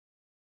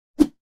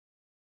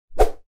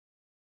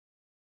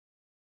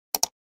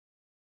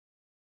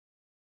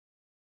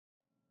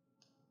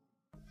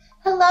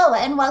Hello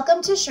and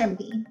welcome to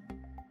Shrimpy.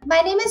 My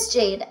name is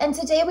Jade and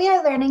today we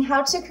are learning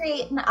how to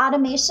create an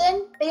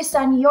automation based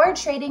on your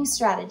trading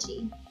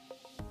strategy.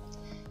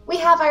 We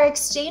have our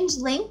exchange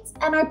linked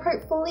and our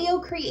portfolio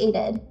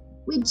created.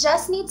 We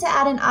just need to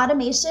add an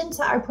automation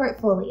to our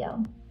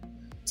portfolio.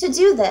 To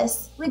do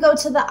this, we go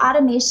to the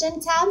Automation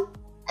tab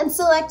and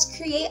select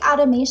Create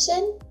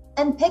Automation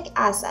and pick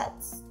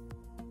Assets.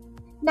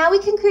 Now we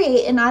can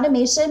create an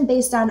automation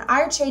based on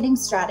our trading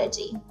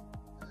strategy.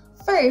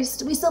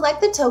 First, we select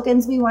the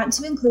tokens we want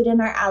to include in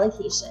our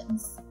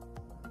allocations.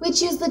 We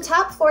choose the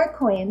top 4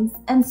 coins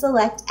and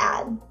select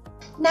Add.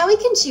 Now we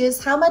can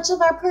choose how much of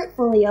our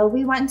portfolio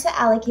we want to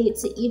allocate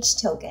to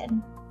each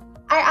token.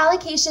 Our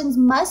allocations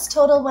must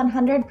total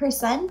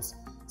 100%,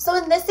 so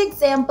in this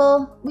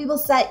example, we will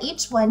set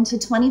each one to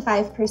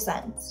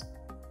 25%.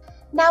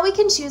 Now we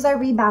can choose our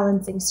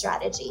rebalancing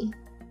strategy.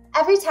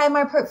 Every time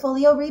our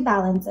portfolio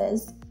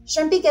rebalances,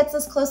 Shrimpy gets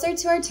us closer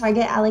to our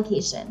target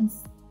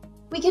allocations.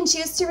 We can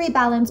choose to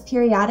rebalance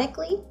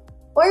periodically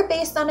or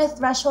based on a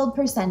threshold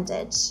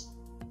percentage.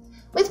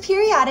 With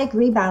periodic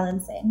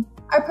rebalancing,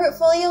 our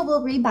portfolio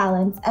will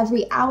rebalance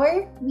every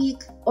hour,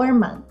 week, or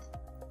month.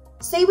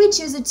 Say we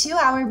choose a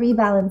 2-hour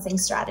rebalancing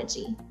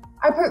strategy.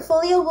 Our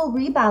portfolio will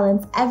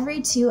rebalance every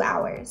 2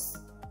 hours.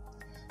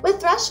 With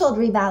threshold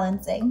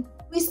rebalancing,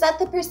 we set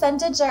the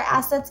percentage our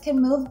assets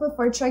can move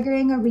before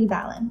triggering a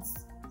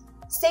rebalance.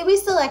 Say we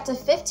select a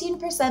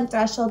 15%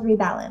 threshold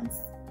rebalance.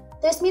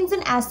 This means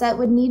an asset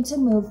would need to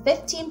move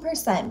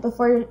 15%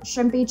 before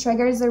Shrimpy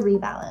triggers a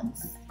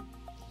rebalance.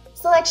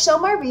 Select Show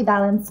More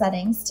Rebalance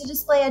settings to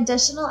display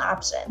additional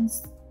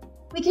options.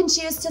 We can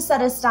choose to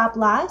set a stop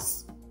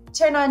loss,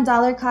 turn on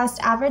dollar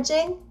cost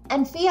averaging,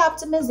 and fee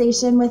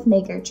optimization with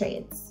maker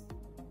trades.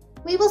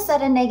 We will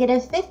set a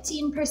negative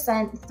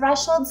 15%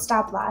 threshold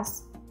stop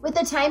loss with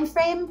a time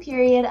frame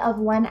period of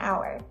 1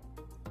 hour.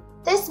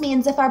 This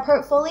means if our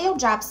portfolio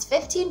drops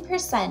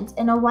 15%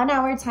 in a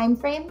 1-hour time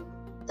frame,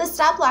 the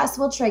stop loss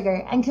will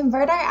trigger and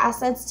convert our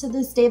assets to the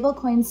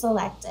stablecoin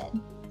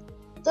selected.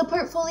 The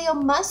portfolio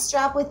must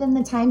drop within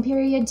the time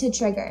period to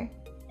trigger.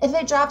 If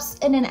it drops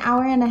in an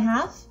hour and a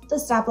half, the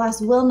stop loss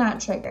will not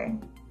trigger.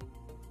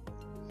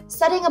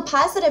 Setting a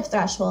positive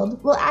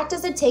threshold will act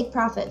as a take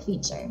profit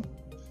feature.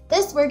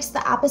 This works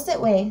the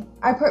opposite way.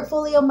 Our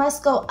portfolio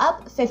must go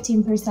up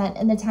 15%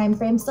 in the time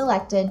frame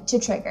selected to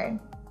trigger.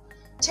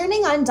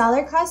 Turning on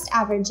dollar cost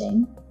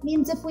averaging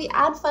means if we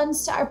add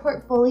funds to our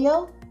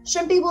portfolio,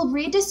 Shrimpy will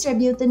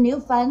redistribute the new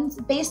funds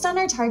based on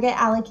our target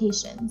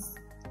allocations.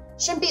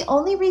 Shrimpy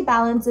only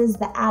rebalances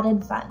the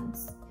added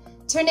funds.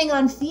 Turning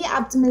on fee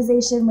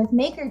optimization with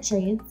maker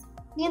trades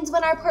means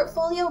when our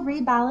portfolio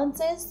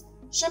rebalances,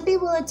 Shrimpy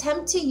will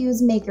attempt to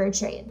use maker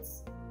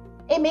trades.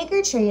 A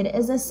maker trade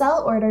is a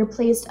sell order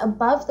placed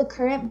above the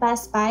current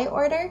best buy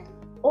order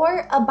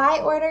or a buy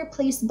order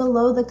placed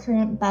below the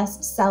current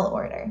best sell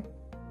order.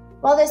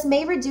 While this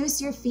may reduce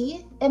your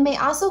fee, it may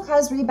also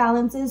cause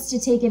rebalances to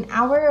take an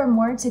hour or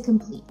more to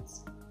complete.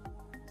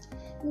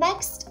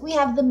 Next, we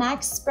have the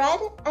max spread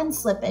and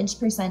slippage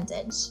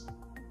percentage.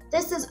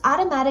 This is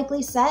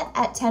automatically set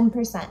at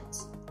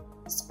 10%.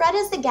 Spread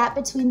is the gap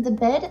between the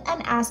bid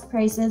and ask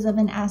prices of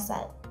an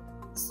asset.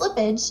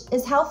 Slippage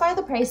is how far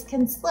the price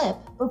can slip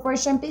before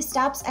Shrimpy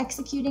stops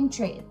executing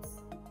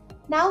trades.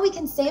 Now we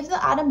can save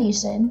the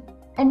automation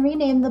and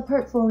rename the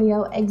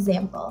portfolio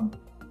example.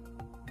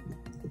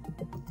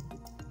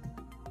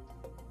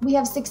 We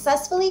have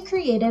successfully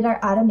created our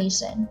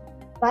automation,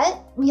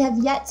 but we have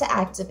yet to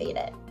activate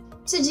it.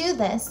 To do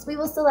this, we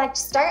will select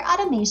Start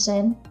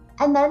Automation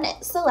and then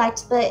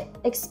select the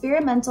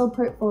experimental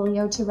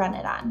portfolio to run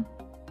it on.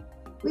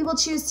 We will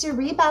choose to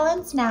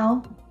rebalance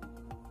now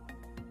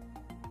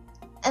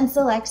and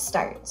select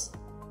Start.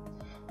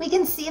 We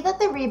can see that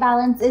the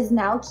rebalance is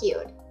now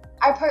queued.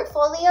 Our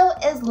portfolio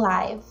is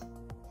live.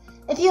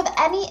 If you have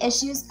any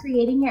issues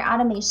creating your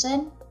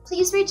automation,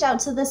 please reach out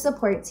to the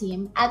support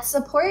team at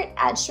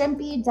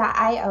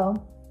support@shrimpy.io.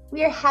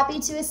 We are happy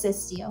to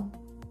assist you.